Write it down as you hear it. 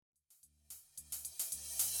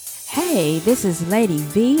Hey, this is Lady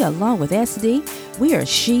V along with SD. We are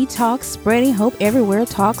She Talks Spreading Hope Everywhere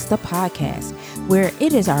Talks, the podcast, where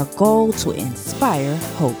it is our goal to inspire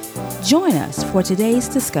hope. Join us for today's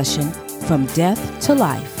discussion, From Death to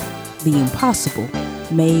Life, the Impossible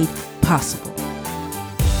Made Possible.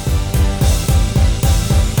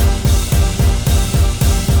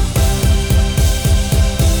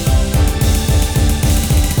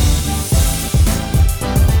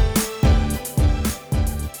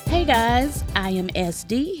 Hey guys, I am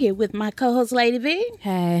SD here with my co-host Lady V.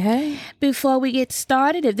 Hey. Before we get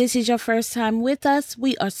started, if this is your first time with us,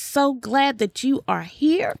 we are so glad that you are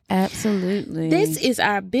here. Absolutely. This is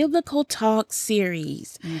our Biblical Talk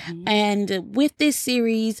series. And with this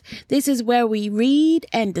series, this is where we read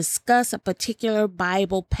and discuss a particular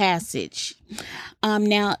Bible passage.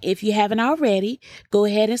 Now, if you haven't already, go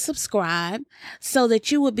ahead and subscribe so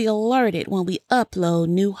that you will be alerted when we upload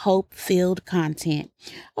new hope-filled content.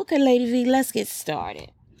 Okay, Lady V, let's get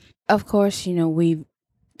started. Of course, we've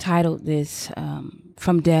titled this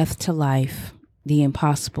From Death to Life, the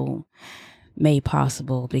Impossible Made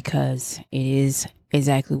Possible, because it is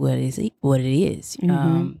exactly what it is.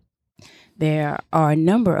 There are a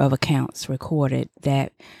number of accounts recorded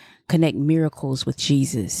that connect miracles with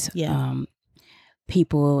Jesus.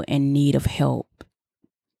 People in need of help,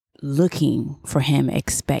 looking for him,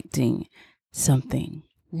 expecting something.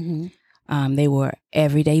 They were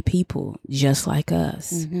everyday people just like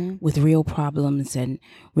us, with real problems and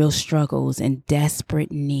real struggles and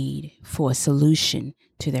desperate need for a solution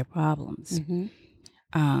to their problems.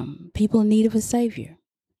 People in need of a savior.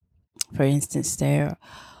 For instance, there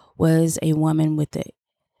was a woman with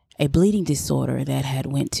a bleeding disorder that had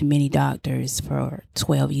went to many doctors for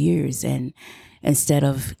 12 years, and instead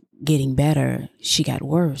of getting better, she got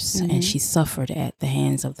worse, and she suffered at the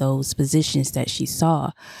hands of those physicians that she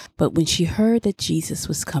saw. But when she heard that Jesus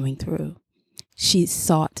was coming through, she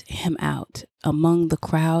sought him out among the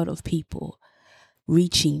crowd of people,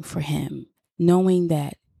 reaching for him, knowing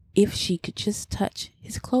that if she could just touch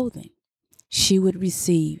his clothing, she would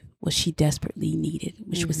receive what she desperately needed,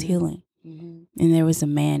 which was healing. And there was a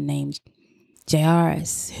man named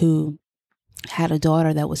Jairus who had a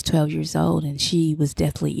daughter that was 12 years old, and she was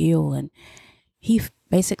deathly ill. And he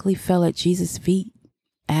basically fell at Jesus' feet,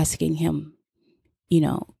 asking him,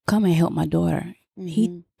 come and help my daughter.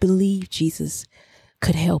 He believed Jesus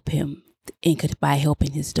could help him by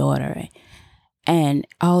helping his daughter. And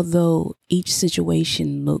although each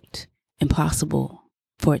situation looked impossible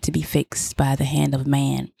for it to be fixed by the hand of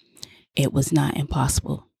man, it was not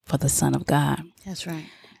impossible for the Son of God. That's right.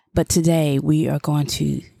 But today we are going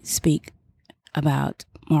to speak about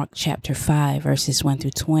Mark chapter 5, verses 1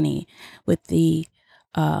 through 20, with the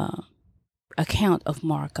account of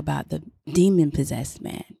Mark about the demon-possessed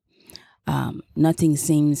man. Nothing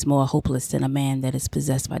seems more hopeless than a man that is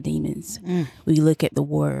possessed by demons. We look at the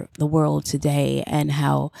world today and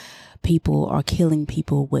how people are killing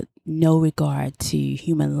people with no regard to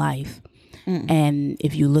human life. And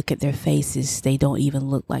if you look at their faces, they don't even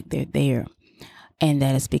look like they're there. And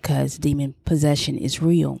that is because demon possession is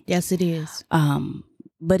real. Yes, it is.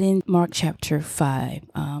 But in Mark chapter 5,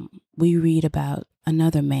 we read about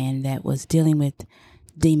another man that was dealing with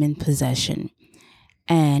demon possession.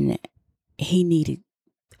 And he needed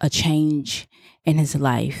a change in his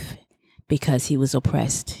life because he was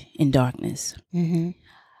oppressed in darkness. He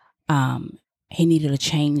needed a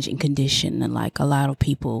change in condition, and like a lot of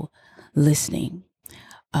people listening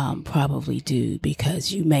probably do,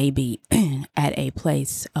 because you may be at a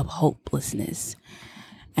place of hopelessness.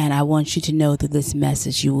 And I want you to know that this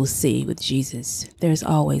message you will see with Jesus, there's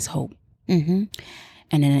always hope. And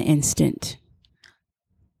in an instant,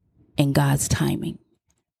 in God's timing,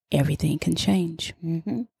 everything can change.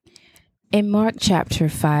 In Mark chapter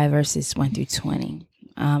 5, verses 1 through 20,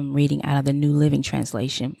 I'm reading out of the New Living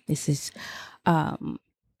Translation. This is,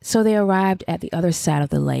 so they arrived at the other side of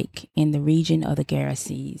the lake in the region of the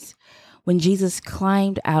Gerasenes. When Jesus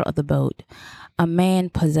climbed out of the boat, a man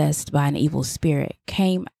possessed by an evil spirit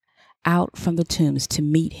came out from the tombs to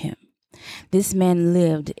meet him. This man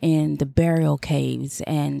lived in the burial caves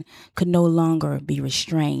and could no longer be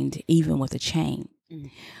restrained, even with a chain.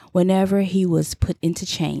 Whenever he was put into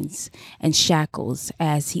chains and shackles,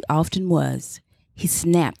 as he often was, he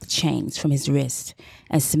snapped the chains from his wrist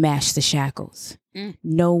and smashed the shackles.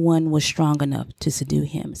 No one was strong enough to subdue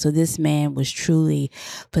him. So this man was truly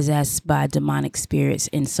possessed by demonic spirits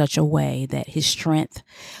in such a way that his strength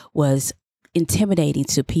was intimidating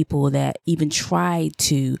to people that even tried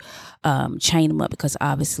to chain him up, because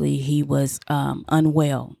obviously he was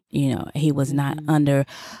unwell. He was not under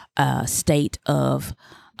a state of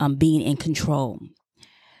being in control.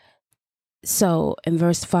 So in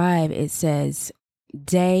verse 5, it says,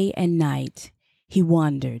 day and night he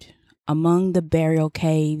wandered among the burial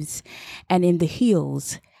caves and in the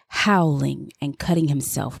hills, howling and cutting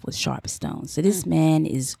himself with sharp stones. So this man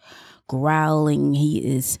is growling, he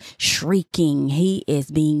is shrieking, he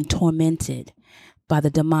is being tormented by the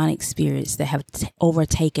demonic spirits that have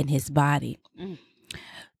overtaken his body.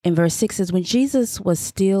 In verse 6 says, when Jesus was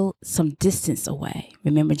still some distance away,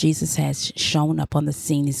 remember Jesus has shown up on the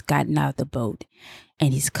scene, he's gotten out of the boat,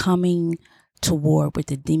 and he's coming toward where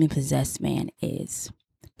the demon-possessed man is.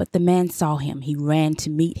 But the man saw him, he ran to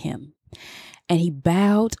meet him, and he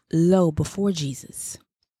bowed low before Jesus.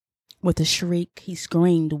 With a shriek, he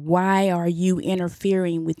screamed, why are you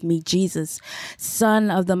interfering with me, Jesus, Son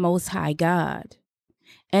of the Most High God?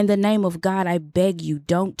 In the name of God, I beg you,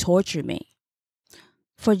 don't torture me.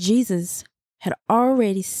 For Jesus had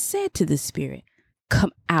already said to the spirit,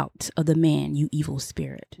 come out of the man, you evil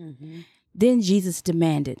spirit. Then Jesus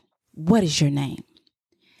demanded, what is your name?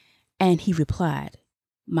 And he replied,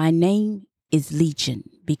 my name is Legion,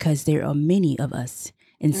 because there are many of us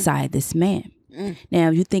inside this man. Now,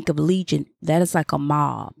 if you think of legion, that is like a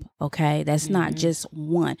mob, okay? That's not just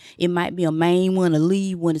one. It might be a main one, a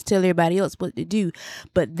lead one to tell everybody else what to do.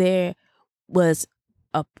 But there was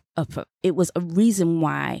it was a reason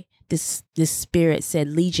why this spirit said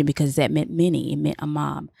legion, because that meant many. It meant a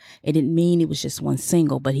mob. It didn't mean it was just one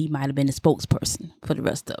single, but he might have been a spokesperson for the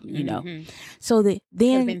rest of them, you know. So then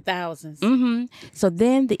could have been thousands. So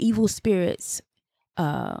then the evil spirits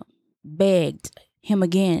begged him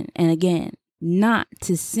again and again not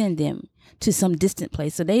to send them to some distant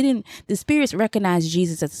place. So the spirits recognized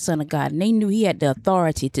Jesus as the Son of God, and they knew he had the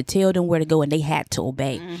authority to tell them where to go, and they had to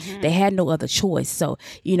obey. They had no other choice. So,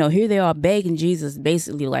 you know, here they are begging Jesus,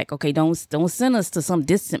 basically like, okay, don't send us to some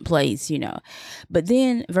distant place, you know. But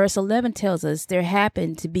then verse 11 tells us there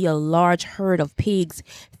happened to be a large herd of pigs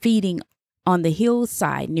feeding on the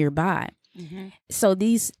hillside nearby. So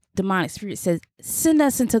these demonic spirits says, send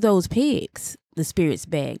us into those pigs. The spirits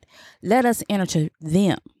begged, let us enter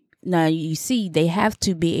them. Now, you see, they have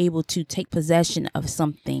to be able to take possession of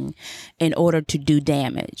something in order to do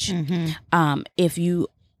damage. If you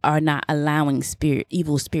are not allowing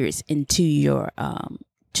evil spirits into your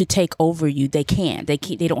to take over you, they can't. They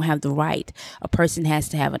don't have the right. A person has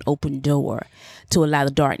to have an open door to allow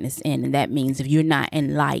the darkness in, and that means if you're not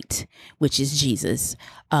in light, which is Jesus,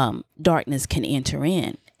 darkness can enter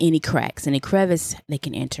in. Any cracks, any crevice, they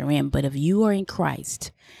can enter in. But if you are in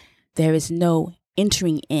Christ, there is no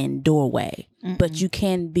entering in doorway. But you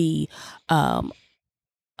can be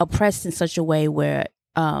oppressed in such a way where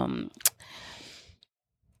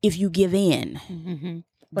if you give in,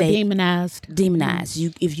 demonized.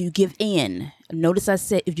 If you give in, notice I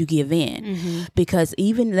said if you give in, because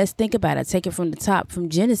even let's think about it. Take it from the top, from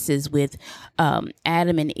Genesis with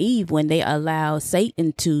Adam and Eve, when they allow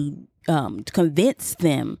Satan to convince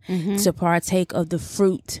them to partake of the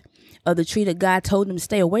fruit of the tree that God told them to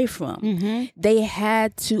stay away from. They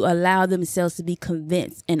had to allow themselves to be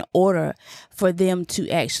convinced in order for them to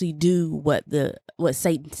actually do what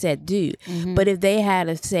Satan said do. But if they had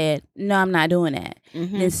have said, no, I'm not doing that,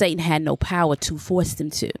 then Satan had no power to force them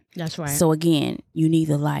to. That's right. So again, you need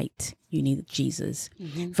the light. You need Jesus.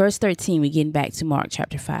 Verse 13, we're getting back to Mark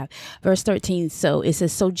chapter 5. Verse 13, so it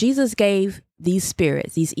says, so Jesus gave these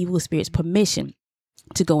evil spirits, permission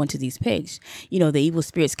to go into these pigs. You know, the evil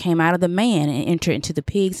spirits came out of the man and entered into the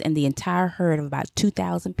pigs, and the entire herd of about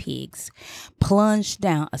 2,000 pigs plunged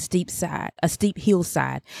down a steep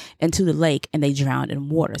hillside into the lake, and they drowned in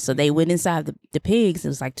water. So they went inside the pigs. It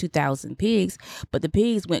was like 2,000 pigs, but the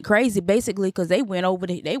pigs went crazy basically because they went over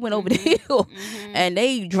the hill and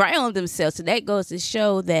they drowned themselves. So that goes to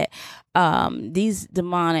show that these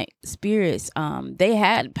demonic spirits, they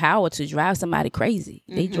had power to drive somebody crazy.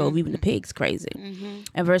 They drove even the pigs crazy.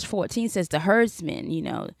 And verse 14 says the herdsmen, you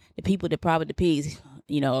know, the people that probably the pigs,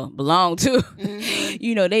 you know, belong to,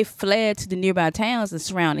 you know, they fled to the nearby towns and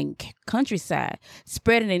surrounding countryside,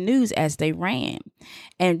 spreading the news as they ran.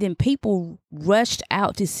 And then people rushed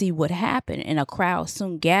out to see what happened, and a crowd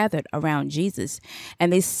soon gathered around Jesus.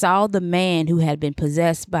 And they saw the man who had been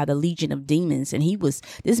possessed by the legion of demons. And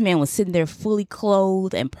this man was sitting there fully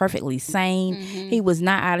clothed and perfectly sane. He was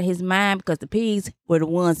not out of his mind, because the pigs were the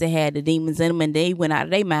ones that had the demons in them, and they went out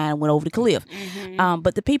of their mind and went over the cliff.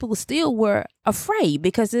 But the people still were afraid,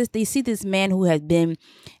 because they see this man who had been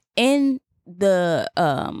in the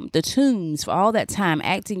tombs for all that time,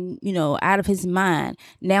 acting, you know, out of his mind,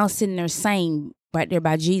 now sitting there sane, right there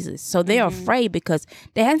by Jesus. So they're afraid because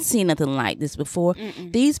they hadn't seen nothing like this before.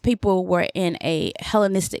 These people were in a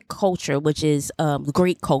Hellenistic culture, which is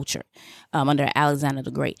Greek culture under Alexander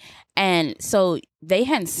the Great. And so they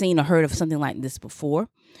hadn't seen or heard of something like this before.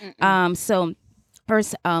 So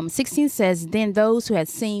verse 16 says, then those who had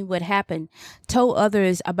seen what happened told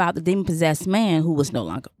others about the demon-possessed man, who was no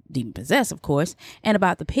longer demon-possessed, of course, and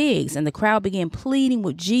about the pigs. And the crowd began pleading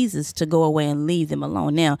with Jesus to go away and leave them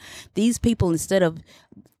alone. Now, these people, instead of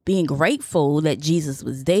being grateful that Jesus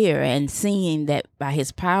was there and seeing that by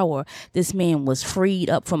his power, this man was freed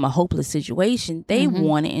up from a hopeless situation, they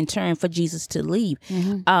wanted in turn for Jesus to leave.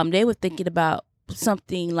 They were thinking about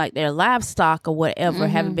something like their livestock or whatever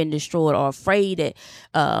having been destroyed, or afraid that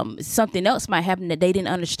something else might happen that they didn't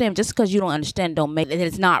understand. Just because you don't understand don't make it,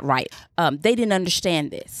 it's not right. They didn't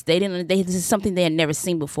understand this. This is something they had never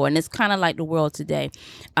seen before, and it's kind of like the world today.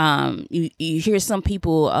 You hear some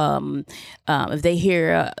people if they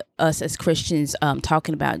hear us as Christians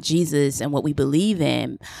talking about Jesus and what we believe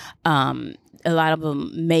in, a lot of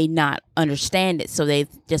them may not understand it, so they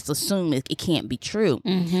just assume it can't be true.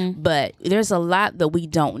 But there's a lot that we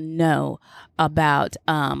don't know about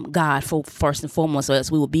God, for first and foremost, or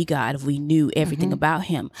else we would be God if we knew everything about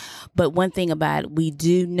him. But one thing about it, we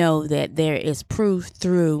do know that there is proof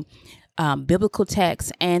through biblical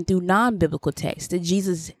texts and through non-biblical texts that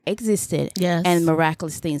Jesus existed, and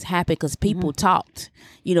miraculous things happened because people talked.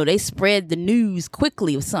 They spread the news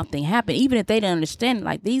quickly if something happened, even if they didn't understand it.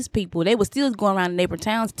 Like these people, they were still going around the neighbor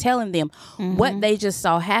towns telling them what they just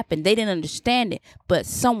saw happen. They didn't understand it, but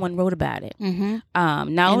someone wrote about it.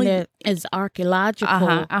 Not only there is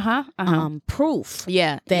archaeological proof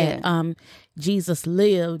that Jesus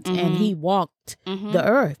lived and he walked the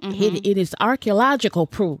earth. It is archaeological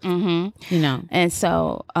proof, And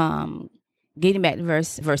so, getting back to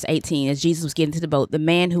verse 18, as Jesus was getting to the boat, the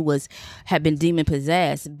man who had been demon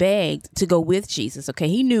possessed begged to go with Jesus. Okay,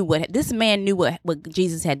 he knew this man knew what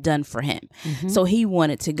Jesus had done for him, so he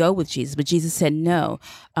wanted to go with Jesus. But Jesus said, "No,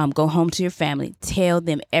 go home to your family. Tell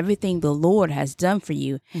them everything the Lord has done for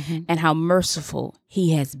you, and how merciful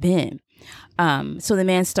He has been." So the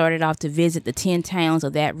man started off to visit the 10 towns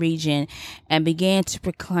of that region and began to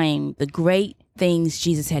proclaim the great things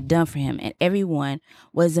Jesus had done for him, and everyone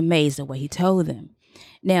was amazed at what he told them.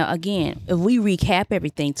 Now, again, if we recap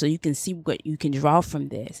everything so you can see what you can draw from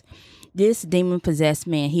this demon-possessed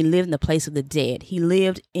man, he lived in the place of the dead. He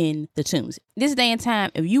lived in the tombs. This day and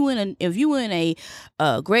time, if you were in a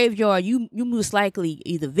graveyard, you most likely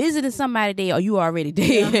either visited somebody there or you already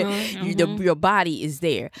dead. Your body is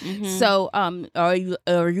there. So, are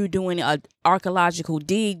you doing an archaeological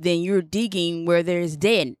dig? Then you're digging where there's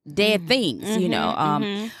dead things.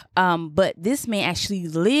 But this man actually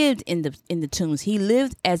lived in the tombs. He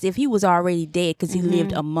lived as if he was already dead because he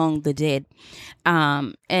lived among the dead.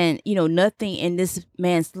 And nothing in this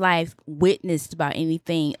man's life witnessed about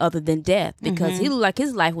anything other than death, because he looked like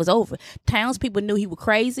his life was over. Townspeople knew he was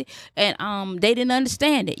crazy, and they didn't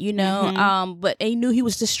understand it, but they knew he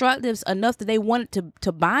was destructive enough that they wanted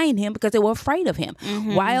to bind him because they were afraid of him.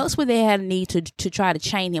 Why else would they have a need to try to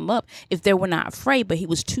chain him up if they were not afraid? But he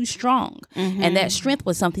was too strong, and that strength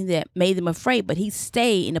was something that made them afraid. But he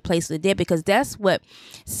stayed in the place of the dead because that's what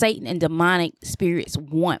Satan and demonic spirits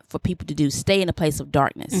want for people to do: stay in a place of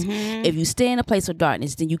darkness. If you stay in a place of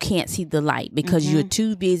darkness, then you can't see the light because you're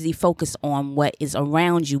too busy focused on what is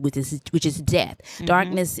around you, which is death.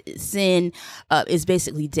 Darkness, sin, is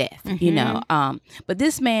basically death. But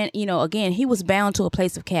this man, again, he was bound to a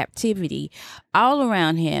place of captivity. All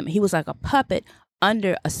around him, he was like a puppet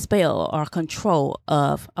under a spell or control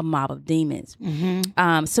of a mob of demons.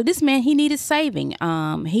 So this man, he needed saving.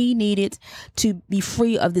 He needed to be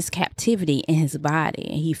free of this captivity in his body.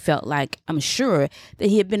 And he felt like, I'm sure, that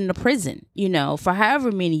he had been in a prison, for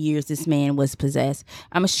however many years this man was possessed.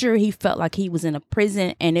 I'm sure he felt like he was in a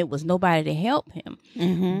prison and it was nobody to help him.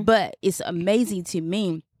 But it's amazing to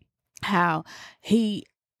me how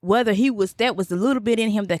whether that was a little bit in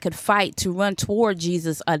him that could fight to run toward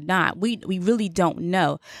Jesus or not, we really don't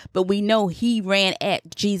know. But we know he ran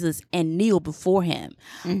at Jesus and kneeled before him.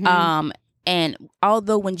 And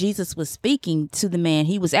although when Jesus was speaking to the man,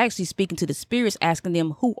 he was actually speaking to the spirits, asking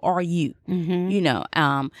them, "Who are you?"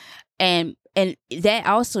 And that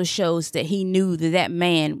also shows that he knew that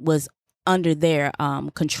man was under their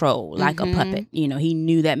control, like a puppet. He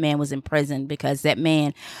knew that man was in prison because that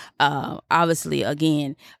man obviously,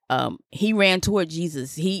 again, he ran toward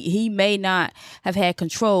Jesus. He may not have had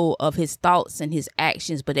control of his thoughts and his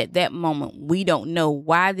actions, but at that moment, we don't know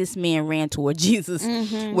why this man ran toward Jesus,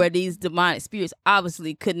 where these demonic spirits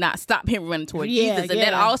obviously could not stop him running toward Jesus. And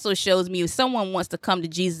that also shows me if someone wants to come to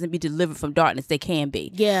Jesus and be delivered from darkness, they can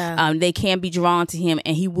be. They can be drawn to him,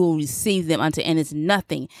 and he will receive them unto, and it's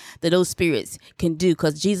nothing that those spirits can do,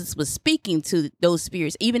 because Jesus was speaking to those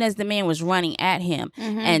spirits, even as the man was running at him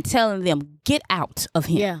and telling them, get out of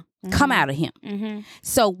him. Come out of him.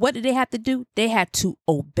 So what did they have to do? They had to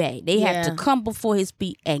obey. They had to come before his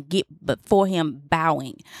feet and get before him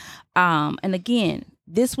bowing. And again,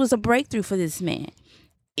 this was a breakthrough for this man.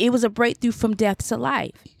 It was a breakthrough from death to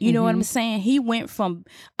life. You know what I'm saying? He went from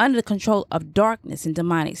under the control of darkness and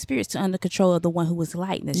demonic spirits to under control of the one who was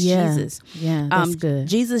light, and that's Jesus. Yeah, that's good.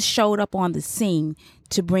 Jesus showed up on the scene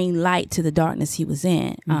to bring light to the darkness he was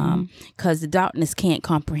in, because the darkness can't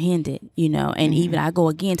comprehend it, you know. And even I go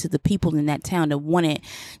again to the people in that town that wanted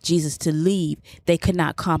Jesus to leave. They could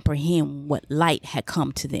not comprehend what light had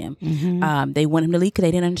come to them. They wanted him to leave because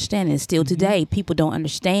they didn't understand it. And still today, people don't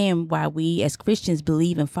understand why we as Christians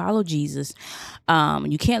believe and follow Jesus.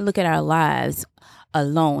 You can't look at our lives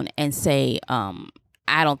alone and say,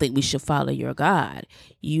 I don't think we should follow your God.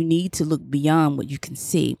 You need to look beyond what you can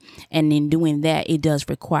see. And in doing that, it does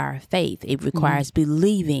require faith. It requires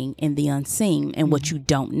believing in the unseen and what you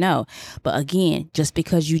don't know. But again, just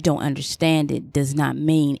because you don't understand it does not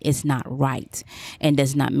mean it's not right, and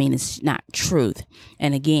does not mean it's not truth.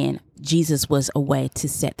 And again, Jesus was a way to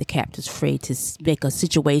set the captives free, to make a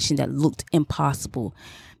situation that looked impossible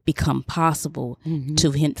become possible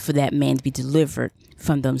to him, for that man to be delivered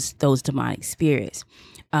from those demonic spirits.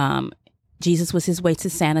 Jesus was his way to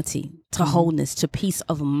sanity, to wholeness, to peace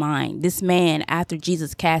of mind. This man, after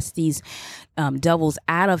Jesus cast these devils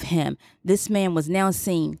out of him, this man was now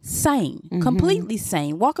seen sane, completely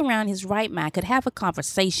sane, walk around his right mind, could have a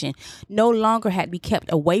conversation, no longer had to be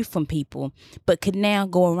kept away from people, but could now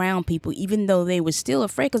go around people, even though they were still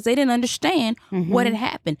afraid because they didn't understand what had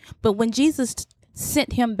happened. But when Jesus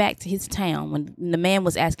sent him back to his town, when the man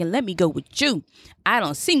was asking, let me go with you, I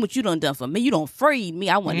don't see what you done for me, you don't freed me,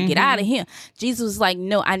 I want to get out of here. Jesus was like,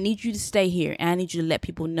 no, I need you to stay here, and I need you to let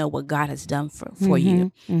people know what God has done for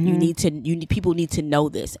you. People need to know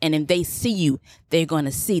this, and if they see you, they're going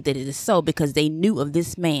to see that it is so, because they knew of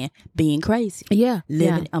this man being crazy,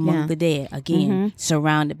 living among the dead, again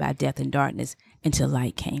surrounded by death and darkness, until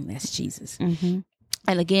light came. That's Jesus. And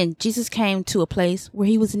again, Jesus came to a place where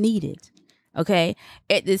he was needed. Okay,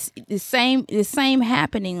 at the same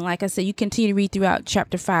happening, like I said, you continue to read throughout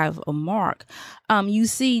chapter 5 of Mark. You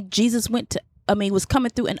see Jesus was coming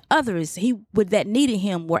through, and others that needed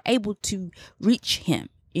him were able to reach him.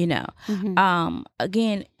 You know,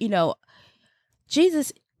 again, you know,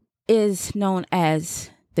 Jesus is known as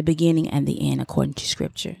the beginning and the end, according to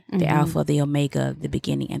Scripture, the Alpha, the Omega, the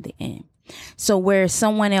beginning and the end. So where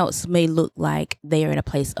someone else may look like they are in a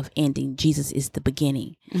place of ending, Jesus is the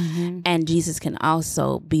beginning. And Jesus can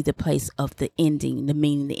also be the place of the ending,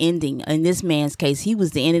 the ending. In this man's case, he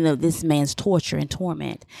was the ending of this man's torture and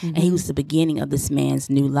torment. And he was the beginning of this man's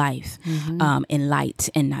new life, in light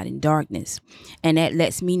and not in darkness. And that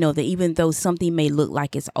lets me know that even though something may look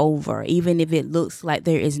like it's over, even if it looks like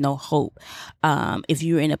there is no hope, if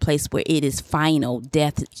you're in a place where it is final,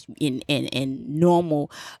 death in normal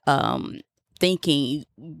thinking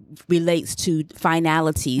relates to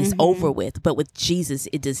finalities, over with, but with Jesus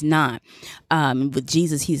it does not. With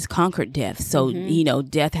Jesus, he's conquered death, so you know,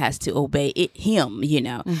 death has to obey him, you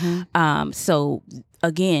know. So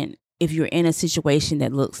again, if you're in a situation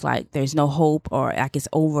that looks like there's no hope or like it's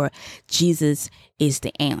over, Jesus is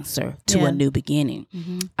the answer to a new beginning.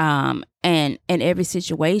 And in every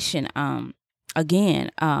situation,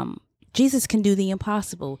 again, Jesus can do the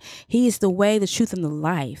impossible. He is the way, the truth, and the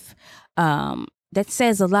life. That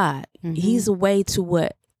says a lot. He's the way to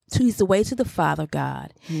He's the way to the Father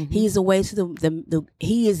God. He's the way to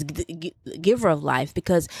He is the giver of life,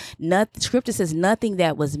 because Scripture says nothing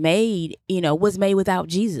that was made, was made without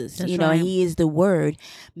Jesus. That's right. He is the Word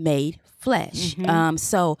made flesh.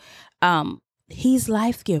 So He's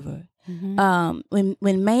life giver. When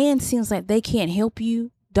man seems like they can't help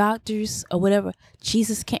you, doctors or whatever,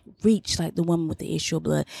 Jesus can't reach, like the woman with the issue of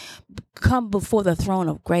blood. Come before the throne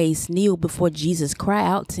of grace, kneel before Jesus, cry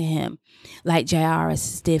out to him like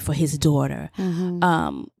Jairus did for his daughter.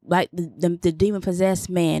 Like the demon-possessed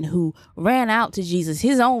man who ran out to Jesus,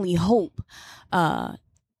 his only hope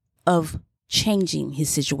of changing his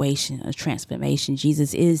situation, of transformation.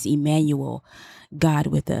 Jesus is Emmanuel, God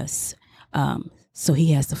with us. So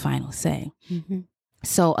he has the final say.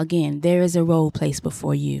 So again, there is a road placed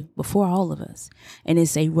before you, before all of us, and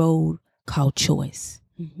it's a road called choice.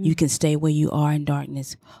 You can stay where you are in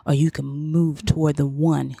darkness, or you can move toward the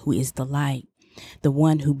one who is the light, the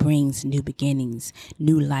one who brings new beginnings,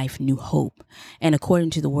 new life, new hope. And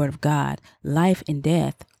according to the word of God, life and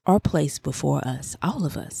death are placed before us, all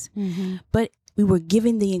of us. But we were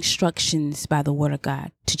given the instructions by the word of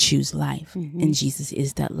God to choose life, and Jesus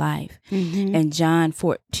is that life. And John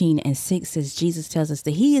 14:6 says, Jesus tells us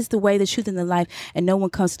that he is the way, the truth, and the life, and no one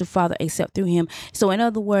comes to the Father except through him. So in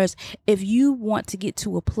other words, if you want to get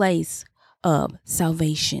to a place of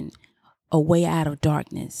salvation, a way out of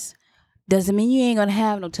darkness, doesn't mean you ain't going to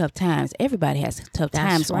have no tough times. Everybody has tough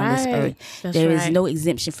times on this earth. There is no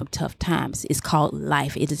exemption from tough times. It's called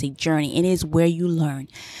life. It is a journey. It is where you learn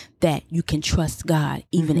that you can trust God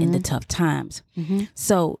even in the tough times.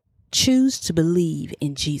 So choose to believe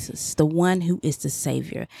in Jesus, the one who is the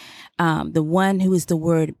Savior, the one who is the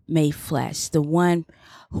Word made flesh, the one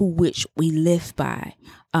who which we live by.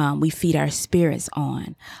 We feed our spirits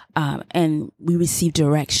on, and we receive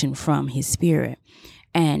direction from his spirit.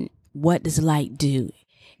 And what does light do?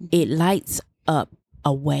 It lights up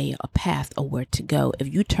a way, a path, or where to go. If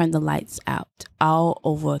you turn the lights out all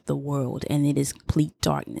over the world and it is complete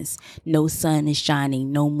darkness, no sun is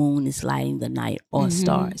shining, no moon is lighting the night or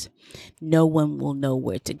stars, no one will know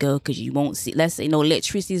where to go because you won't see. Let's say no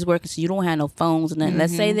electricity is working, so you don't have no phones or nothing.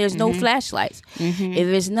 Let's say there's no flashlights. If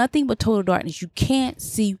there's nothing but total darkness, you can't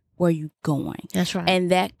see where you're going. That's right. And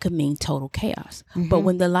that could mean total chaos. But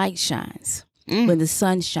when the light shines, when the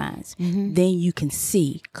sun shines, then you can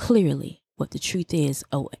see clearly what the truth is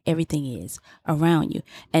or everything is around you.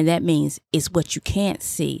 And that means it's what you can't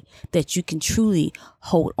see that you can truly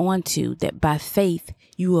hold on to, that by faith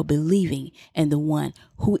you are believing in the one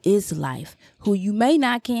who is life, who you may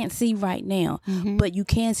not can't see right now, but you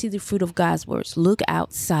can see the fruit of God's words. Look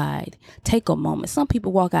outside. Take a moment. Some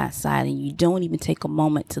people walk outside and you don't even take a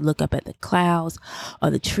moment to look up at the clouds or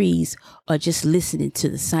the trees or just listening to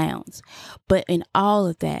the sounds. But in all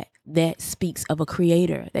of that, that speaks of a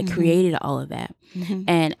creator that created all of that.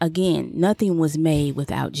 And again, nothing was made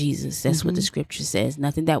without Jesus. That's what the scripture says.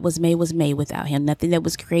 Nothing that was made without him. Nothing that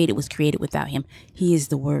was created without him. He is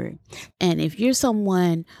the word. And if you're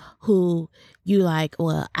someone who you like,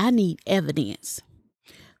 well, I need evidence,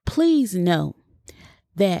 please know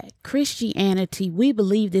that Christianity, we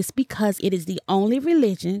believe this because it is the only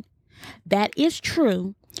religion that is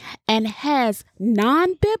true and has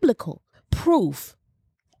non-biblical proof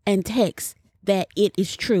and text that it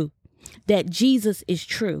is true, that Jesus is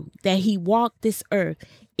true, that he walked this earth.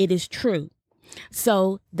 It is true.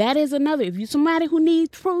 So that is another. If you're somebody who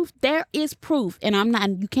needs proof, there is proof. And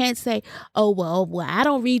you can't say, oh, well, I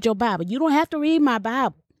don't read your Bible. You don't have to read my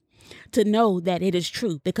Bible to know that it is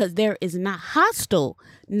true, because there is not hostile,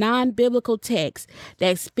 non-biblical text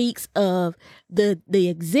that speaks of the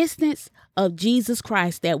existence of Jesus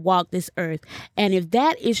Christ that walked this earth. And if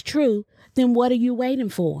that is true, then what are you waiting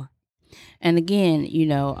for? And again,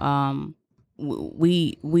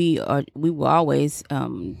 we will always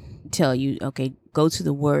tell you, okay, go to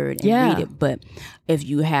the word and read it. But if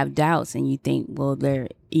you have doubts and you think, well,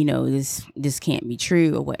 this can't be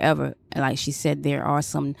true or whatever, like she said, there are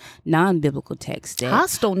some non-biblical texts that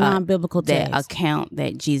hostile non-biblical that texts account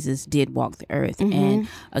that Jesus did walk the earth. And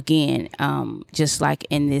again, just like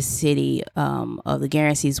in this city of the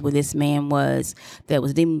Gerasenes where this man was that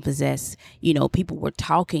was demon possessed, people were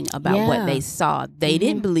talking about what they saw. They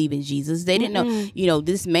didn't believe in Jesus. They didn't know,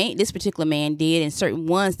 this particular man did, and certain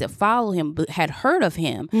ones that followed him had heard of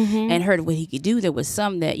him and heard of what he could do. There was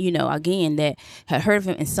some that, again, that had heard of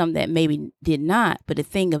him and some that maybe did not. But the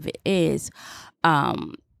thing of it is,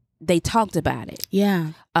 they talked about it.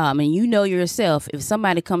 Yeah. And yourself, if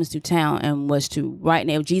somebody comes through town and was to right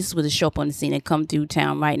now, if Jesus was to show up on the scene and come through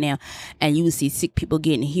town right now, and you would see sick people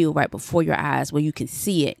getting healed right before your eyes where you can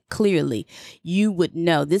see it clearly, you would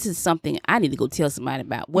know this is something I need to go tell somebody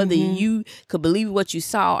about. Whether you could believe what you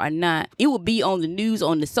saw or not, it would be on the news,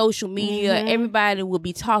 on the social media. Everybody will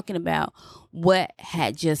be talking about what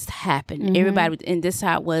had just happened. Everybody, and this is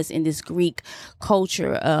how it was in this Greek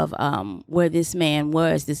culture of where this man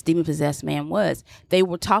was, this demon-possessed man was. They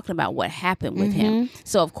were talking about what happened with him.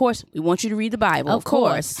 So, of course, we want you to read the Bible, of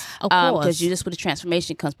course. Because that's where the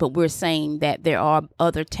transformation comes. But we're saying that there are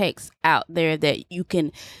other texts out there that you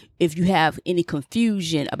can, if you have any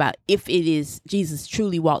confusion about if it is Jesus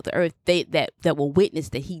truly walked the earth, that will witness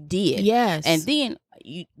that he did. Yes. And then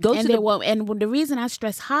you go and the reason I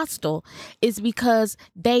stress hostile is because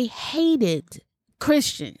they hated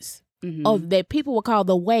Christians. or that people would call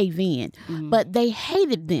the way then, but they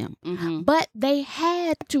hated them. But they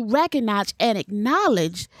had to recognize and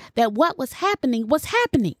acknowledge that what was happening was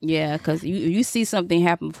happening. Yeah, because you see something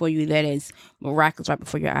happen before you that is miraculous right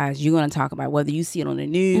before your eyes. You're going to talk about whether you see it on the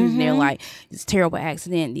news and they're like, this terrible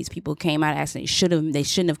accident. These people came out of accident. They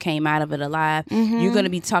shouldn't have came out of it alive. You're going to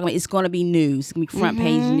be talking about, it's going to be news. It's going to be front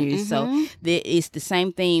page news. So it's the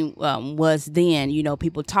same thing was then.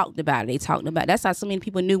 People talked about it. They talked about it. That's how so many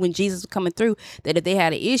people knew when Jesus was coming through that if they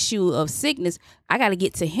had an issue of sickness, I got to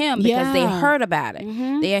get to him because they heard about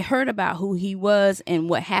it. They had heard about who he was and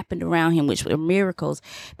what happened around him, which were miracles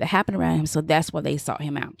that happened around him. So that's why they sought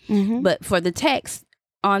him out. But for the text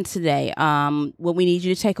on today, what we need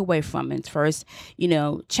you to take away from it first,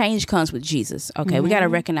 change comes with Jesus. Okay, we got to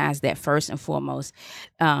recognize that first and foremost,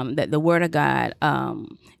 that the Word of God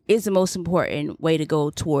is the most important way to go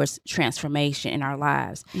towards transformation in our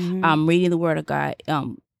lives. Reading the Word of God,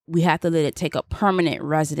 we have to let it take a permanent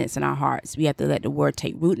residence in our hearts. We have to let the Word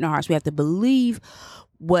take root in our hearts. We have to believe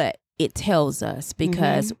what it tells us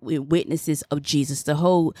because we're witnesses of Jesus.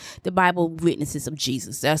 The Bible witnesses of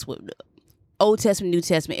Jesus. That's what Old Testament, New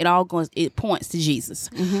Testament, it points to Jesus.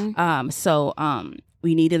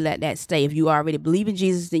 We need to let that stay. If you already believe in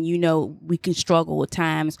Jesus, then we can struggle with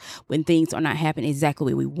times when things are not happening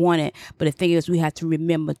exactly the way we want it. But the thing is, we have to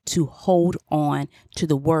remember to hold on to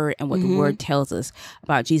the Word and what the Word tells us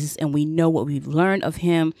about Jesus. And we know what we've learned of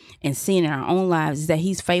him and seen in our own lives is that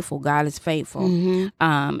he's faithful. God is faithful.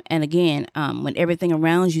 And again, when everything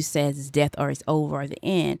around you says it's death or it's over or the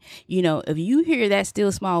end, if you hear that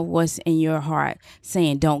still small voice in your heart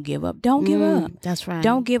saying, don't give up, don't give up. That's right.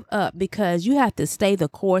 Don't give up, because you have to stay the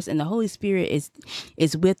course, and the Holy Spirit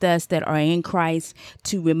is with us that are in Christ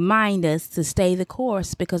to remind us to stay the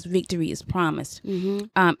course because victory is promised.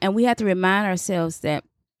 And we have to remind ourselves that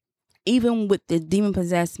even with the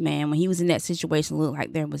demon-possessed man, when he was in that situation, it looked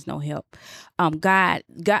like there was no help. God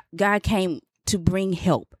came to bring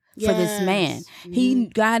help for this man.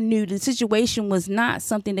 God knew the situation was not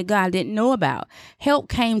something that God didn't know about. Help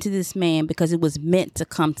came to this man because it was meant to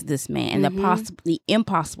come to this man, and the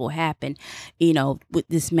impossible happened. With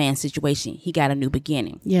this man's situation, he got a new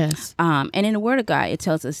beginning. Yes. And in the Word of God, it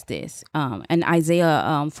tells us this. In Isaiah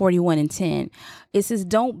 41:10, it says,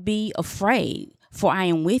 "Don't be afraid, for I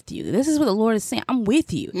am with you." This is what the Lord is saying. I'm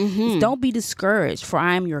with you. Don't be discouraged, for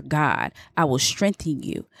I am your God. I will strengthen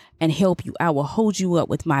you and help you. I will hold you up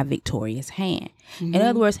with my victorious hand. In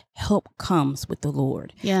other words, help comes with the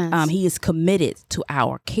Lord. Yes. He is committed to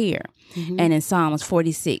our care. And in Psalms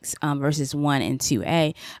 46, verses 1 and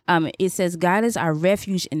 2a, it says, God is our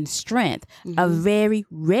refuge and strength, a very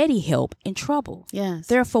ready help in trouble. Yes.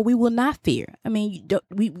 Therefore, we will not fear.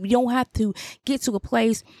 We don't have to get to a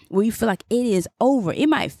place where you feel like it is over. It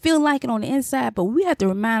might feel like it on the inside, but we have to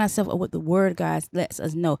remind ourselves of what the Word God lets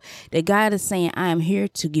us know. That God is saying, I am here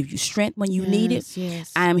to give you strength when you need it.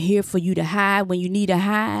 Yes. I am here for you to hide when you need to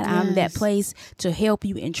hide. I'm that place to help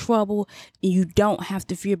you in trouble. And you don't have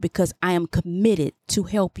to fear because I am committed to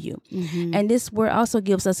help you. And this word also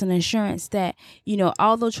gives us an assurance that,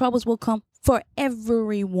 although troubles will come for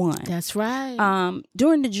everyone. That's right.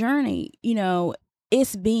 During the journey,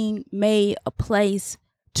 it's being made a place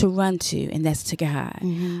to run to, and that's to God.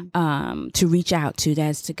 To reach out to,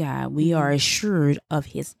 that's to God. We are assured of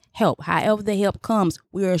his help. However the help comes,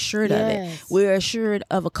 we're assured of it. We're assured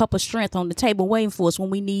of a cup of strength on the table waiting for us when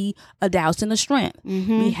we need a dousing of strength.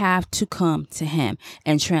 We have to come to him,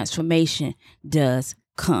 and transformation does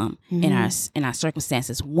come in our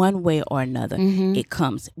circumstances one way or another. It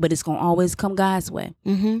comes, but it's gonna always come God's way.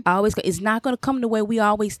 It's not gonna come the way we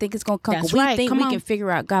always think it's gonna come. That's we right. think we can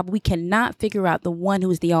figure out God, but we cannot figure out the one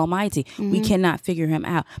who is the Almighty. We cannot figure him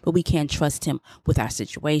out, but we can trust him with our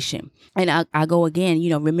situation. And I go again,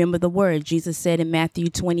 remember the word Jesus said in Matthew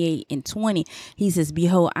 28:20. He says,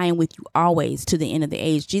 behold, I am with you always to the end of the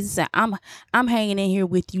age. Jesus said, I'm hanging in here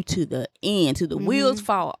with you to the end, to the wheels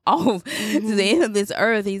fall off, to the end of this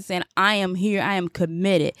earth. He's saying, I am here. I am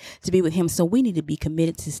committed to be with him. So we need to be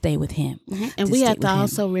committed to stay with him. And we have to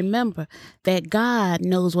also remember that God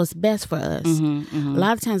knows what's best for us. A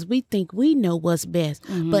lot of times we think we know what's best,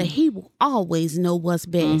 but he will always know what's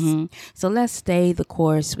best. So let's stay the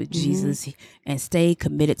course with Jesus and stay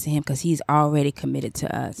committed to him because he's already committed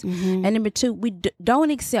to us. And number two, we don't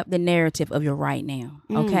accept the narrative of your right now.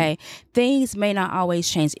 Okay. Things may not always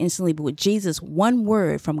change instantly, but with Jesus, one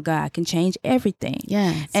word from God can change everything.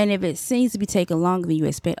 Yes. And if it seems to be taking longer than you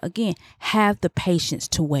expect, again, have the patience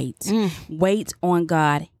to wait. Wait on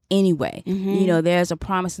God anyway. There's a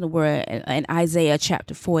promise in the word in Isaiah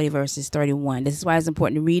chapter 40 verses 31. This is why it's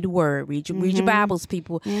important to read the word. Read your Bibles,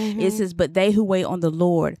 people. It says, but they who wait on the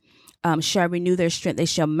Lord shall renew their strength. They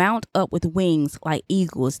shall mount up with wings like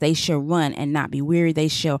eagles. They shall run and not be weary. They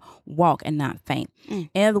shall walk and not faint. In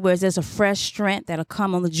other words, there's a fresh strength that'll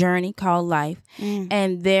come on the journey called life.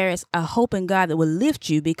 And there's a hope in God that will lift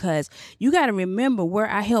you, because you got to remember where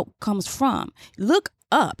our help comes from. Look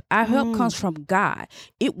up. Our help comes from God.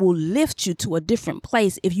 It will lift you to a different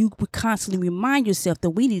place if you constantly remind yourself that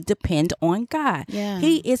we need to depend on God. Yeah.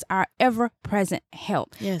 He is our ever-present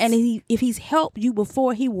help. Yes. And if he's helped you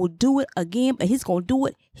before, he will do it again, but he's going to do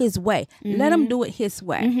it his way. Let him do it his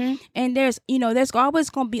way. And there's always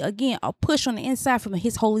going to be, again, a push on the inside from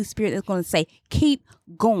his Holy Spirit that's going to say, keep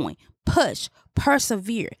going. Push,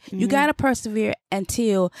 persevere. You got to persevere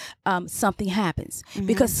until something happens,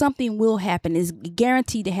 because something will happen. It's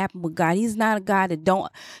guaranteed to happen with God. He's not a God that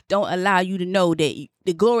don't allow you to know that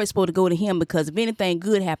the glory is supposed to go to him, because if anything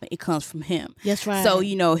good happens, it comes from him. That's right. So,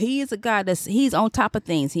 he is a God he's on top of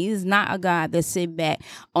things. He is not a God that's sitting back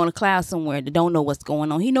on a cloud somewhere that don't know what's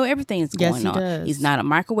going on. He know everything that's going on. Does. He's not a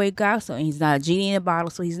microwave God, so he's not a genie in a bottle,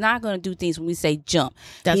 so he's not going to do things when we say jump.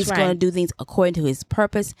 He's going to do things according to his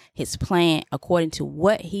purpose, his plan, according to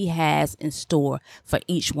what he has in store for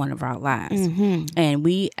each one of our lives. And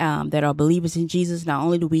we that are believers in Jesus, not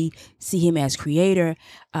only do we see him as creator,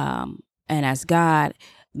 and as God,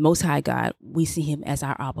 Most High God, we see him as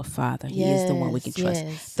our Abba Father. He is the one we can trust.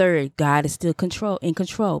 Third, God is still in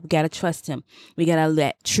control. We got to trust him. We got to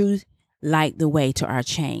let truth light the way to our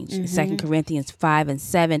change. 2 Corinthians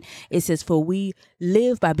 5:7, it says, for we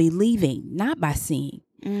live by believing, not by seeing.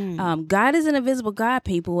 God is an invisible God,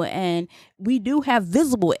 people, and we do have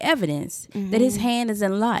visible evidence that his hand is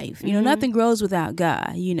in life. Nothing grows without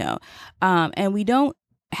God, and we don't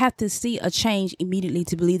have to see a change immediately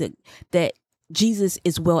to believe that Jesus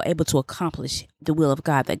is well able to accomplish the will of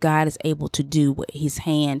God, that God is able to do what his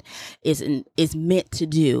hand is meant to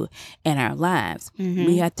do in our lives.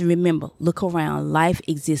 We have to remember, look around. Life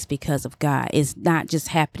exists because of God. It's not just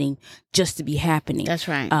happening just to be happening. That's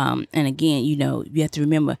right. And again, you have to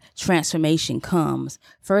remember, transformation comes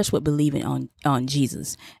first with believing on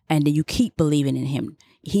Jesus, and then you keep believing in him.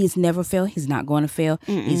 He has never failed. He's not going to fail.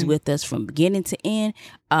 He's with us from beginning to end.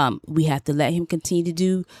 We have to let him continue to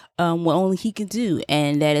do what only he can do,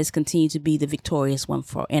 and that is continue to be the victorious one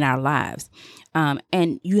in our lives.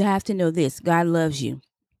 And you have to know this: God loves you,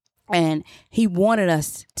 and he wanted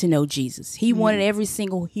us to know Jesus. He wanted every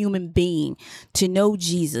single human being to know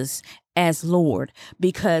Jesus as Lord,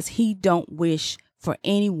 because he don't wish for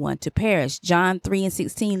anyone to perish. John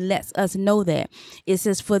 3:16 lets us know that. It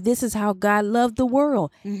says, for this is how God loved the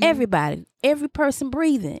world. Everybody, every person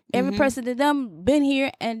breathing, every person that done been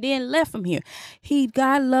here and then left from here.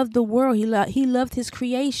 God loved the world. He loved his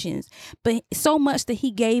creations, but so much that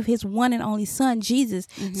he gave his one and only son, Jesus,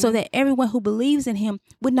 so that everyone who believes in him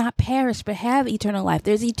would not perish, but have eternal life.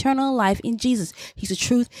 There's eternal life in Jesus. He's the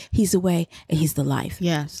truth, he's the way, and he's the life.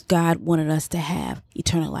 Yes. God wanted us to have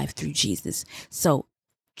eternal life through Jesus. So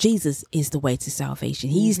Jesus is the way to salvation.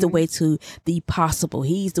 He's the way to the possible.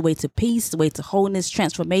 He's the way to peace, the way to wholeness,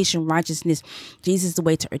 transformation, righteousness. Jesus is the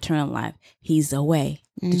way to eternal life. He's the way,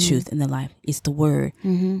 the truth, and the life. It's the word.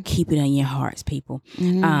 Keep it in your hearts, people.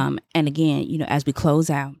 And again, as we close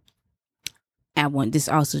out, I want this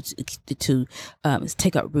also to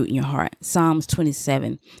take up root in your heart. Psalms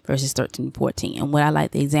 27, verses 13 and 14. And what I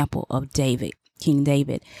like the example of David, King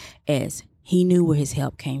David, as he knew where his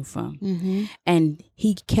help came from. And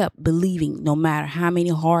he kept believing no matter how many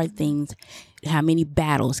hard things, how many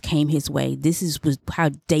battles came his way. This was how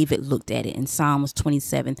David looked at it in Psalms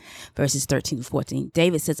 27, verses 13 to 14.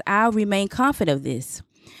 David says, I'll remain confident of this,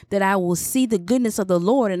 that I will see the goodness of the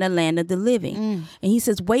Lord in the land of the living. And he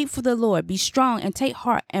says, wait for the Lord, be strong and take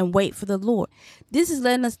heart and wait for the Lord. This is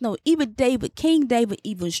letting us know, even David, King David,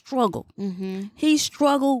 even struggled. He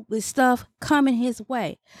struggled with stuff coming his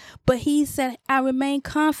way. But he said, I remain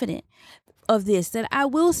confident of this, that I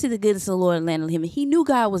will see the goodness of the Lord in the land of the living. He knew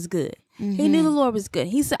God was good. He knew the Lord was good.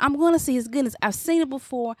 He said, I'm going to see his goodness. I've seen it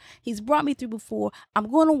before. He's brought me through before.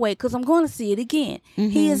 I'm going to wait because I'm going to see it again.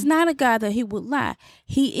 He is not a God that he would lie.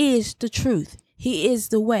 He is the truth. He is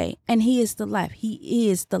the way, and he is the life. He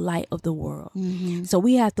is the light of the world. So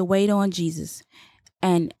we have to wait on Jesus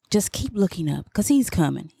and just keep looking up, because he's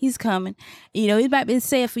coming. He's coming. It might have been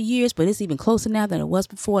said for years, but it's even closer now than it was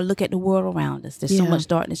before. Look at the world around us. There's so much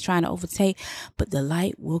darkness trying to overtake, but the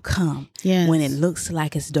light will come when it looks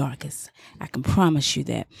like it's darkest. I can promise you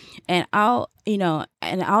that. And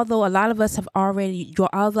and although a lot of us have already,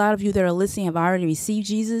 a lot of you that are listening have already received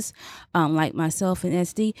Jesus, like myself and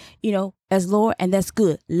SD, as Lord, and that's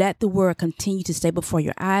good. Let the word continue to stay before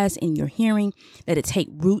your eyes and your hearing. Let it take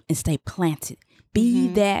root and stay planted. Be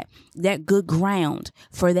that good ground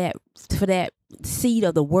for that seed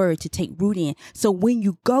of the word to take root in. So when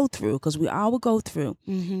you go through, because we all will go through,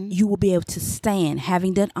 you will be able to stand.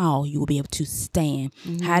 Having done all, you will be able to stand.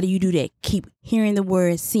 How do you do that? Keep hearing the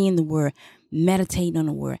word, seeing the word, meditating on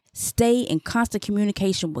the word. Stay in constant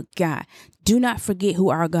communication with God. Do not forget who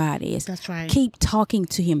our God is. That's right. Keep talking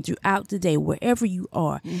to him throughout the day, wherever you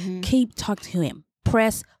are. Keep talking to him.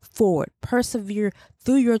 Press forward. Persevere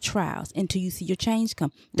through your trials until you see your change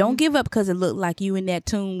come. Don't give up because it looked like you in that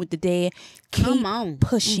tomb with the dead. Keep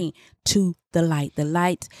pushing to the light. The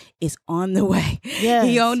light is on the way. Yes.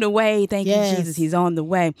 He's on the way. Thank you, Jesus. He's on the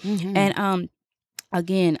way. And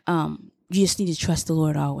again, you just need to trust the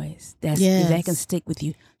Lord always. If that can stick with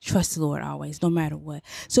you, trust the Lord always, no matter what.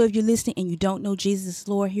 So if you're listening and you don't know Jesus,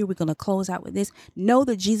 Lord, here we're going to close out with this. Know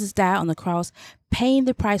that Jesus died on the cross, paying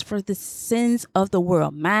the price for the sins of the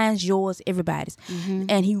world. Mine's, yours, everybody's.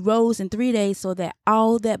 And he rose in 3 days so that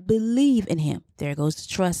all that believe in him, there goes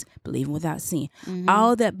the trust, believing without seeing.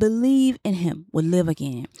 All that believe in him will live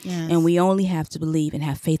again. And we only have to believe and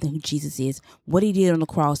have faith in who Jesus is, what he did on the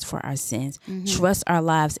cross for our sins. Trust our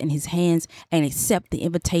lives in his hands and accept the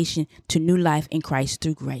invitation to new life in Christ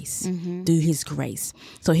through grace, through his grace.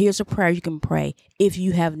 So here's a prayer you can pray if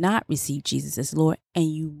you have not received Jesus as Lord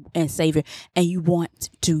and Savior, and you want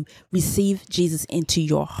to receive Jesus into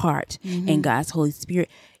your heart and God's Holy Spirit.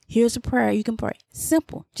 Here's a prayer you can pray.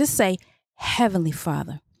 Simple. Just say, Heavenly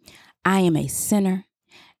Father, I am a sinner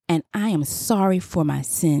and I am sorry for my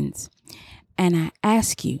sins, and I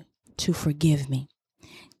ask you to forgive me.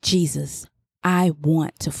 Jesus, I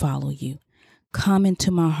want to follow you. Come into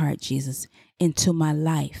my heart, Jesus, into my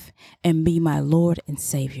life, and be my Lord and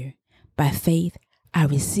Savior. By faith, I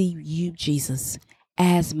receive you, Jesus,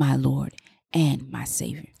 as my Lord and my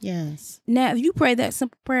Savior. Yes. Now, if you pray that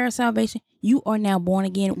simple prayer of salvation, you are now born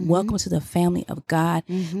again. Welcome to the family of God.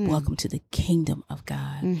 Welcome to the kingdom of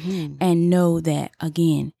God. And know that,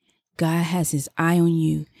 again, God has his eye on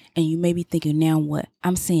you. And you may be thinking, now what?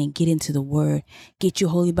 I'm saying get into the word. Get your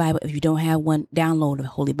Holy Bible. If you don't have one, download the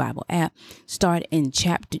Holy Bible app. Start in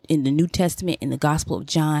the New Testament, in the Gospel of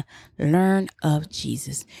John. Learn of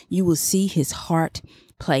Jesus. You will see his heart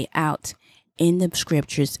play out in the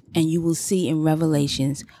scriptures, and you will see in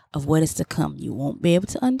Revelations of what is to come. You won't be able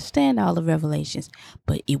to understand all the Revelations,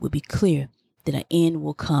 but it will be clear that an end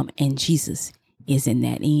will come, and Jesus is in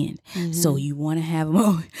that end. So you want to have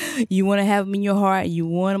him you want to have him in your heart. You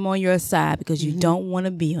want him on your side, because you don't want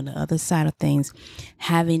to be on the other side of things,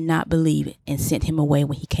 having not believed and sent him away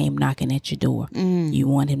when he came knocking at your door. You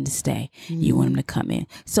want him to stay. You want him to come in.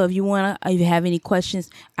 So if you have any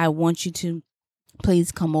questions, I want you to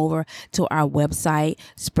please come over to our website,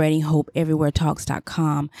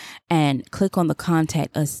 spreadinghopeeverywheretalks.com, and click on the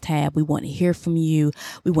Contact Us tab. We want to hear from you.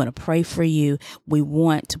 We want to pray for you. We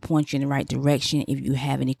want to point you in the right direction. If you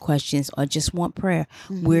have any questions or just want prayer,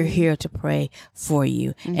 we're here to pray for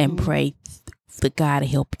you and pray for God to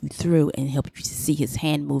help you through and help you to see his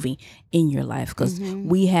hand moving in your life, because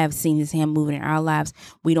we have seen his hand moving in our lives.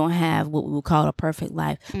 We don't have what we would call a perfect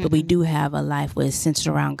life, but we do have a life where it's centered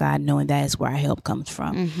around God, knowing that is where our help comes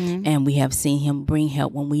from. And we have seen him bring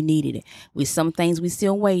help when we needed it. With some things we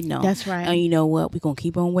still waiting on. That's right. And you know what? We're going to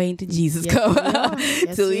keep on waiting till Jesus comes.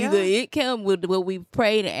 So either it comes with what we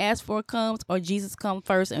prayed and asked for comes, or Jesus comes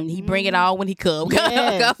first and he bring it all when he comes.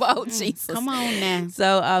 Come on, Jesus. Come on now.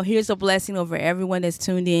 So here's a blessing over everyone that's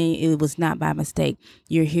tuned in. It was not by mistake.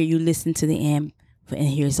 You're here. You listen to the end. And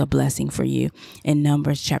here's a blessing for you. In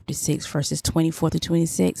Numbers chapter 6, verses 24 to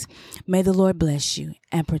 26. May the Lord bless you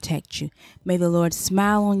and protect you. May the Lord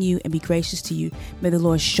smile on you and be gracious to you. May the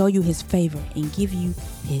Lord show you his favor and give you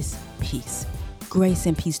his peace. Grace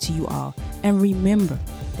and peace to you all. And remember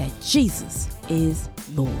that Jesus is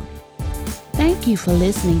Lord. Thank you for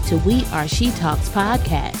listening to We Are She Talks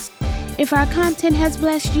podcast. If our content has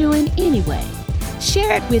blessed you in any way,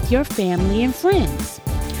 share it with your family and friends.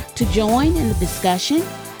 To join in the discussion,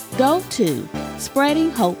 go to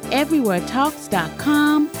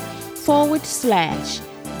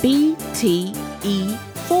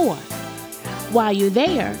spreadinghopeeverywheretalks.com/BTE4. While you're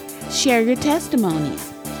there, share your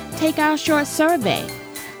testimonies. Take our short survey.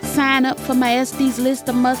 Sign up for my SD's list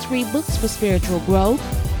of must-read books for spiritual growth,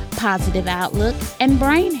 positive outlook, and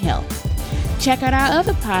brain health. Check out our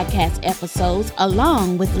other podcast episodes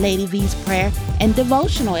along with Lady V's prayer and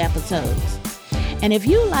devotional episodes. And if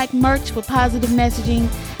you like merch for positive messaging,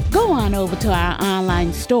 go on over to our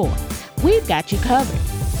online store. We've got you covered.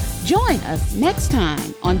 Join us next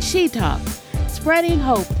time on She Talks, Spreading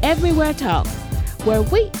Hope Everywhere Talks, where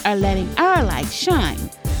we are letting our light shine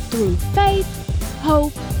through faith,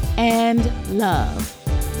 hope, and love.